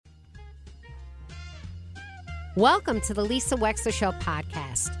Welcome to the Lisa Wexler Show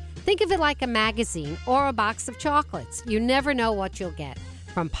podcast. Think of it like a magazine or a box of chocolates. You never know what you'll get.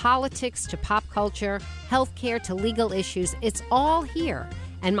 From politics to pop culture, healthcare to legal issues, it's all here.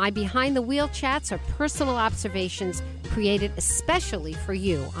 And my behind-the-wheel chats are personal observations created especially for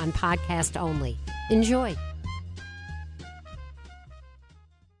you on podcast only. Enjoy.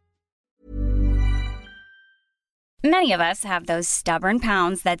 Many of us have those stubborn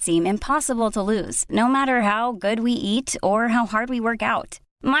pounds that seem impossible to lose, no matter how good we eat or how hard we work out.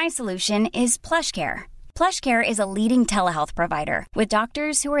 My solution is PlushCare. PlushCare is a leading telehealth provider with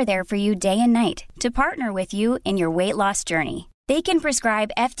doctors who are there for you day and night to partner with you in your weight loss journey. They can prescribe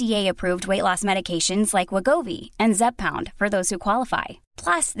FDA-approved weight loss medications like Wegovy and Zepbound for those who qualify.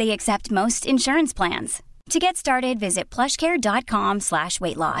 Plus, they accept most insurance plans. To get started, visit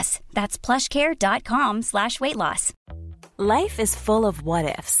plushcare.com/weight loss. That's plushcare.com/weight loss. Life is full of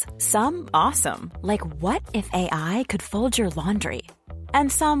what-ifs. Some awesome, like what if AI could fold your laundry? And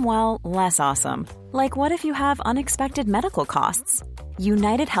some, well, less awesome, like what if you have unexpected medical costs?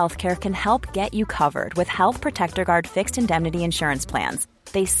 United Healthcare can help get you covered with Health Protector Guard fixed indemnity insurance plans.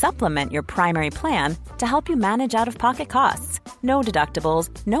 They supplement your primary plan to help you manage out-of-pocket costs. No deductibles,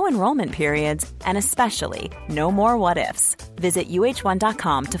 no enrollment periods, and especially no more what-ifs. Visit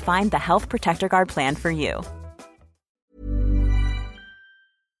uh1.com to find the Health Protector Guard plan for you.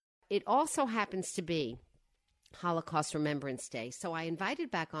 It also happens to be Holocaust Remembrance Day. So I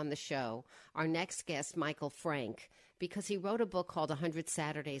invited back on the show our next guest, Michael Frank, because he wrote a book called 100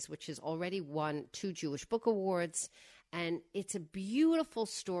 Saturdays, which has already won 2 Jewish Book Awards. And it's a beautiful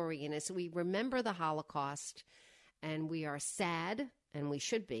story. And as we remember the Holocaust, and we are sad, and we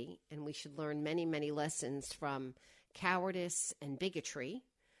should be, and we should learn many, many lessons from cowardice and bigotry,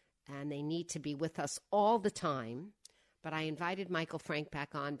 and they need to be with us all the time. But I invited Michael Frank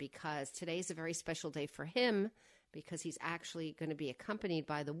back on because today's a very special day for him, because he's actually going to be accompanied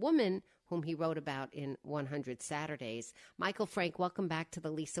by the woman whom he wrote about in 100 Saturdays. Michael Frank, welcome back to the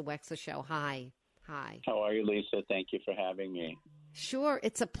Lisa Wexler Show. Hi. Hi. How are you, Lisa? Thank you for having me. Sure.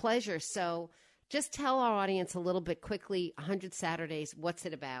 It's a pleasure. So just tell our audience a little bit quickly, 100 Saturdays, what's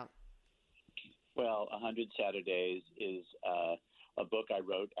it about? Well, 100 Saturdays is a book I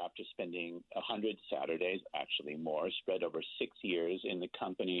wrote after spending 100 Saturdays, actually more, spread over 6 years in the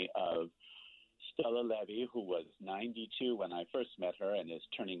company of Stella Levy, who was 92 when I first met her and is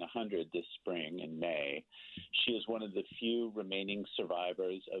turning 100 this spring in May. She is one of the few remaining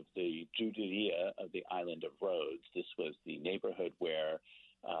survivors of the Juderia of the island of Rhodes. This was the neighborhood where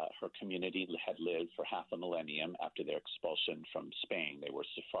her community had lived for half a millennium after their expulsion from Spain. They were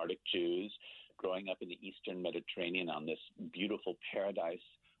Sephardic Jews growing up in the Eastern Mediterranean on this beautiful paradise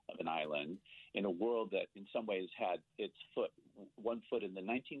of an island in a world that in some ways had its one foot in the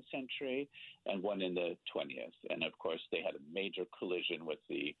 19th century and one in the 20th. And of course, they had a major collision with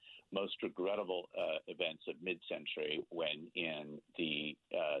the most regrettable events of mid-century when in the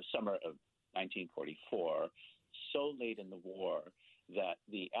summer of 1944, so late in the war that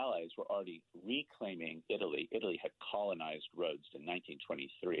the Allies were already reclaiming Italy. Italy had colonized Rhodes in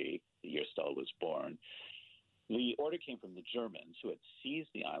 1923, the year Stella was born. The order came from the Germans, who had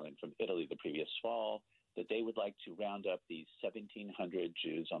seized the island from Italy the previous fall, that they would like to round up these 1,700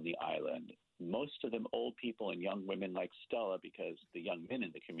 Jews on the island, most of them old people and young women like Stella, because the young men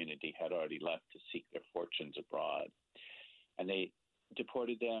in the community had already left to seek their fortunes abroad. And they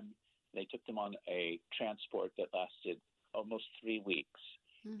deported them. They took them on a transport that lasted almost 3 weeks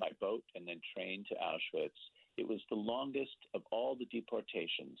by boat and then train to Auschwitz. It was the longest of all the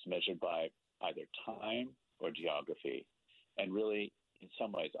deportations measured by either time or geography, and really, in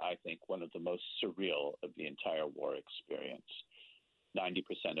some ways, I think one of the most surreal of the entire war experience.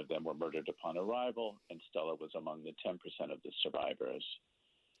 90% of them were murdered upon arrival, and Stella was among the 10% of the survivors.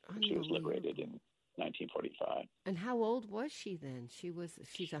 She was liberated in 1945. And how old was she then? She's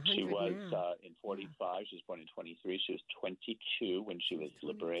 100 She was now. In 45. She was born in 23. She was 22 when she was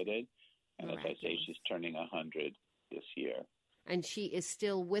liberated. And as I say, she's turning 100 this year. And she is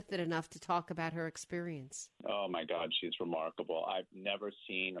still with it enough to talk about her experience. Oh, my God, she's remarkable. I've never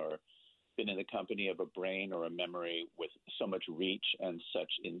seen or been in the company of a brain or a memory with so much reach and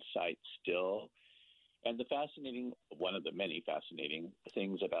such insight still. And one of the many fascinating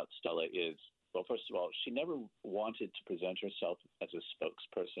things about Stella is, well, first of all, she never wanted to present herself as a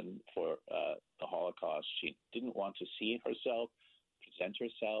spokesperson for the Holocaust. She didn't want to see herself, present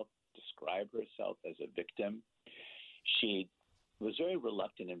herself, describe herself as a victim. She was very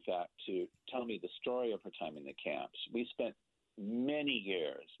reluctant, in fact, to tell me the story of her time in the camps. We spent many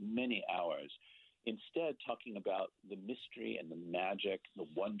years, many hours instead talking about the mystery and the magic, the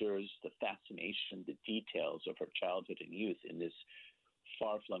wonders, the fascination, the details of her childhood and youth in this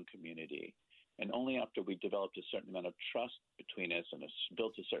far-flung community. And only after we developed a certain amount of trust between us and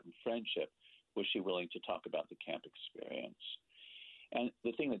built a certain friendship was she willing to talk about the camp experience. And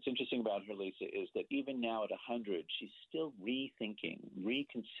the thing that's interesting about her, Lisa, is that even now at 100, she's still rethinking,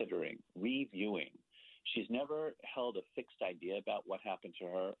 reconsidering, reviewing. She's never held a fixed idea about what happened to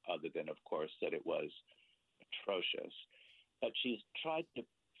her, other than, of course, that it was atrocious. But she's tried to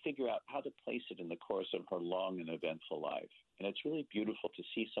figure out how to place it in the course of her long and eventful life. And it's really beautiful to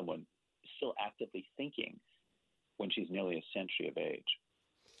see someone still actively thinking when she's nearly a century of age.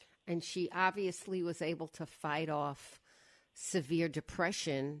 And she obviously was able to fight off severe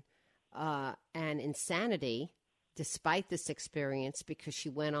depression and insanity despite this experience, because she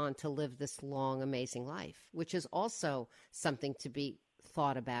went on to live this long, amazing life, which is also something to be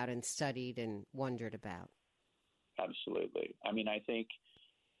thought about and studied and wondered about. Absolutely. I mean, I think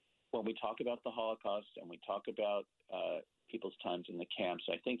when we talk about the Holocaust and we talk about people's times in the camps,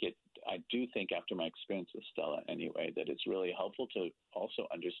 I do think after my experience with Stella anyway, that it's really helpful to also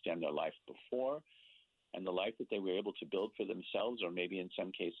understand their life before and the life that they were able to build for themselves, or maybe in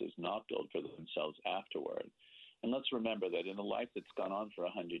some cases not build for themselves afterward. And let's remember that in a life that's gone on for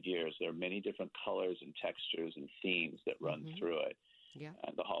 100 years, there are many different colors and textures and themes that run through it. Yeah.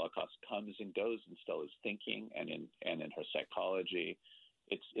 And the Holocaust comes and goes in Stella's thinking and in her psychology.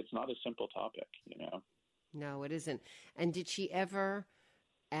 It's not a simple topic, you know. No, it isn't. And did she ever,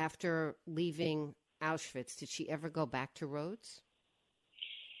 after leaving Auschwitz, did she ever go back to Rhodes?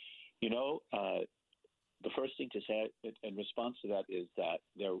 You know, the first thing to say in response to that is that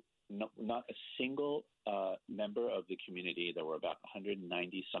there not a single member of the community, there were about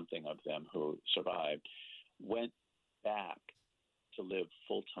 190-something of them who survived, went back to live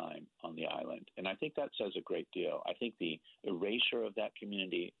full-time on the island. And I think that says a great deal. I think the erasure of that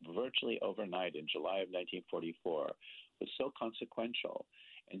community virtually overnight in July of 1944 was so consequential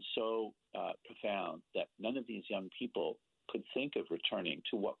and so profound that none of these young people could think of returning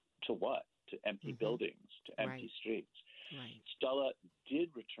to what? To empty buildings, to empty streets. Right. Stella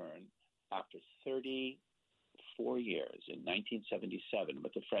did return after 34 years in 1977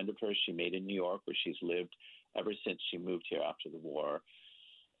 with a friend of hers she made in New York, where she's lived ever since she moved here after the war.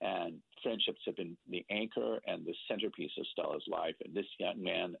 And friendships have been the anchor and the centerpiece of Stella's life. And this young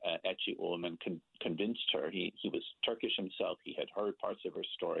man, Etchi Ullman, convinced her. He was Turkish himself. He had heard parts of her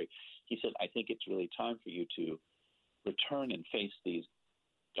story. He said, I think it's really time for you to return and face these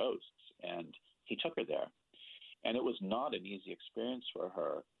ghosts. And he took her there. And it was not an easy experience for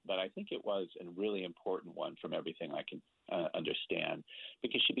her, but I think it was a really important one from everything I can understand,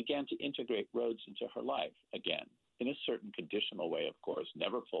 because she began to integrate Rhodes into her life again, in a certain conditional way, of course,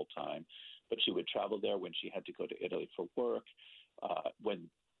 never full-time, but she would travel there when she had to go to Italy for work, when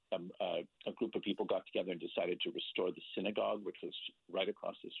a group of people got together and decided to restore the synagogue, which was right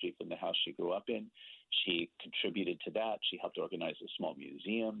across the street from the house she grew up in. She contributed to that. She helped organize a small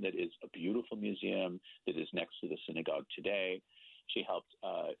museum that is a beautiful museum that is next to the synagogue today. She helped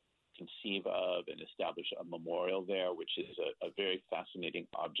conceive of and establish a memorial there, which is a very fascinating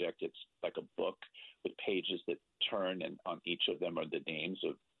object. It's like a book with pages that turn, and on each of them are the names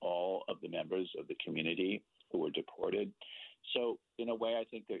of all of the members of the community who were deported. So in a way, I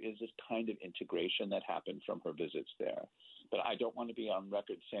think there is this kind of integration that happened from her visits there. But I don't want to be on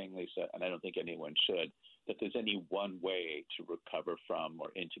record saying, Lisa, and I don't think anyone should, that there's any one way to recover from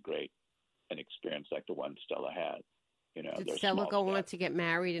or integrate an experience like the one Stella had. You know, did Stella go on to get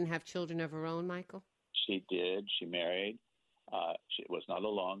married and have children of her own, Michael? She did. She married. It was not a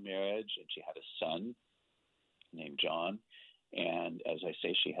long marriage, and she had a son named John. And as I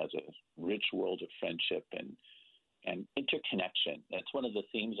say, she has a rich world of friendship and interconnection. That's one of the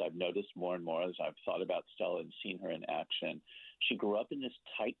themes I've noticed more and more as I've thought about Stella and seen her in action. She grew up in this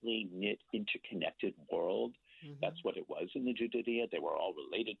tightly knit, interconnected world. That's what it was in the Judea. They were all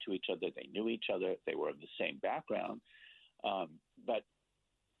related to each other. They knew each other. They were of the same background. But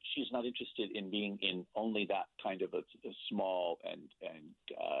she's not interested in being in only that kind of a small and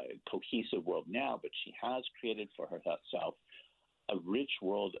cohesive world now, but she has created for herself a rich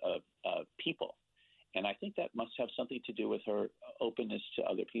world of people. And I think that must have something to do with her openness to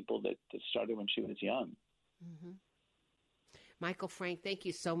other people that started when she was young. Michael Frank, thank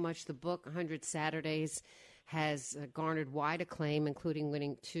you so much. The book, 100 Saturdays, has garnered wide acclaim, including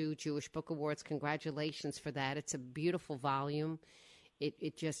winning 2 Jewish Book Awards. Congratulations for that. It's a beautiful volume.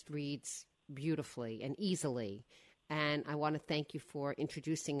 It just reads beautifully and easily. And I want to thank you for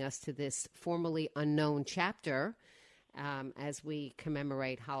introducing us to this formerly unknown chapter as we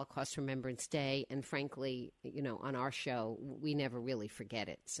commemorate Holocaust Remembrance Day. And frankly, on our show, we never really forget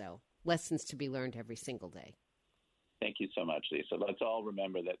it. So lessons to be learned every single day. Thank you so much, Lisa. Let's all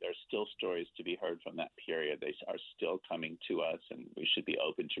remember that there's still stories to be heard from that period. They are still coming to us, and we should be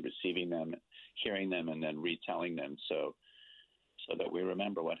open to receiving them, hearing them, and then retelling them so that we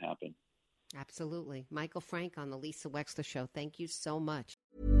remember what happened. Absolutely. Michael Frank on the Lisa Wexler Show. Thank you so much.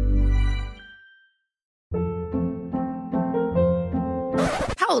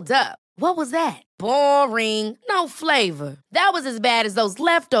 Hold up. What was that? Boring. No flavor. That was as bad as those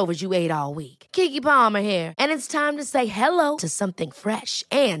leftovers you ate all week. Keke Palmer here. And it's time to say hello to something fresh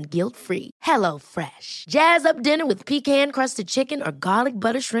and guilt-free. Hello Fresh. Jazz up dinner with pecan-crusted chicken or garlic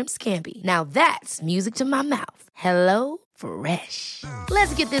butter shrimp scampi. Now that's music to my mouth. Hello Fresh.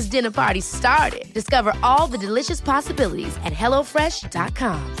 Let's get this dinner party started. Discover all the delicious possibilities at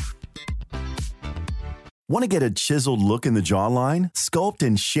HelloFresh.com. Want to get a chiseled look in the jawline? Sculpt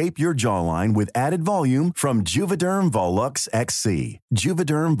and shape your jawline with added volume from Juvederm Volux XC.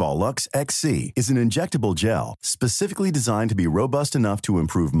 Juvederm Volux XC is an injectable gel specifically designed to be robust enough to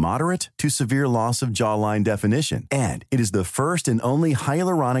improve moderate to severe loss of jawline definition. And it is the first and only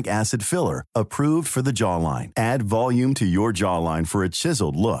hyaluronic acid filler approved for the jawline. Add volume to your jawline for a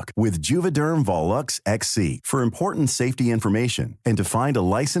chiseled look with Juvederm Volux XC. For important safety information and to find a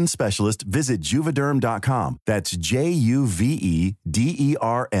licensed specialist, visit Juvederm.com. That's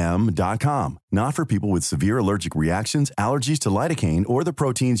Juvederm.com. Not for people with severe allergic reactions, allergies to lidocaine, or the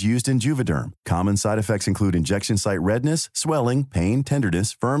proteins used in Juvederm. Common side effects include injection site redness, swelling, pain,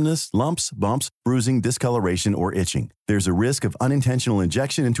 tenderness, firmness, lumps, bumps, bruising, discoloration, or itching. There's a risk of unintentional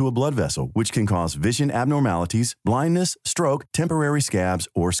injection into a blood vessel, which can cause vision abnormalities, blindness, stroke, temporary scabs,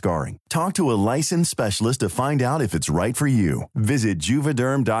 or scarring. Talk to a licensed specialist to find out if it's right for you. Visit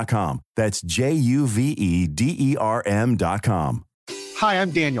Juvederm.com. That's Juvederm.com. Hi,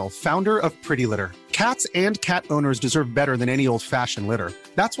 I'm Daniel, founder of Pretty Litter. Cats and cat owners deserve better than any old-fashioned litter.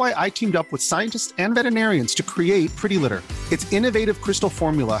 That's why I teamed up with scientists and veterinarians to create Pretty Litter. Its innovative crystal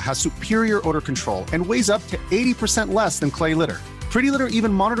formula has superior odor control and weighs up to 80% less than clay litter. Pretty Litter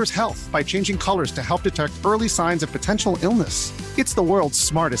even monitors health by changing colors to help detect early signs of potential illness. It's the world's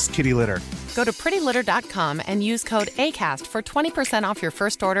smartest kitty litter. Go to prettylitter.com and use code ACAST for 20% off your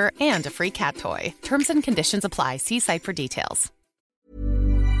first order and a free cat toy. Terms and conditions apply. See site for details.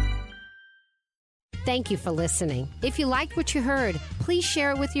 Thank you for listening. If you liked what you heard, please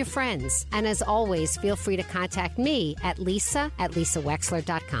share it with your friends. And as always, feel free to contact me at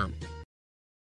lisa@lisawexler.com.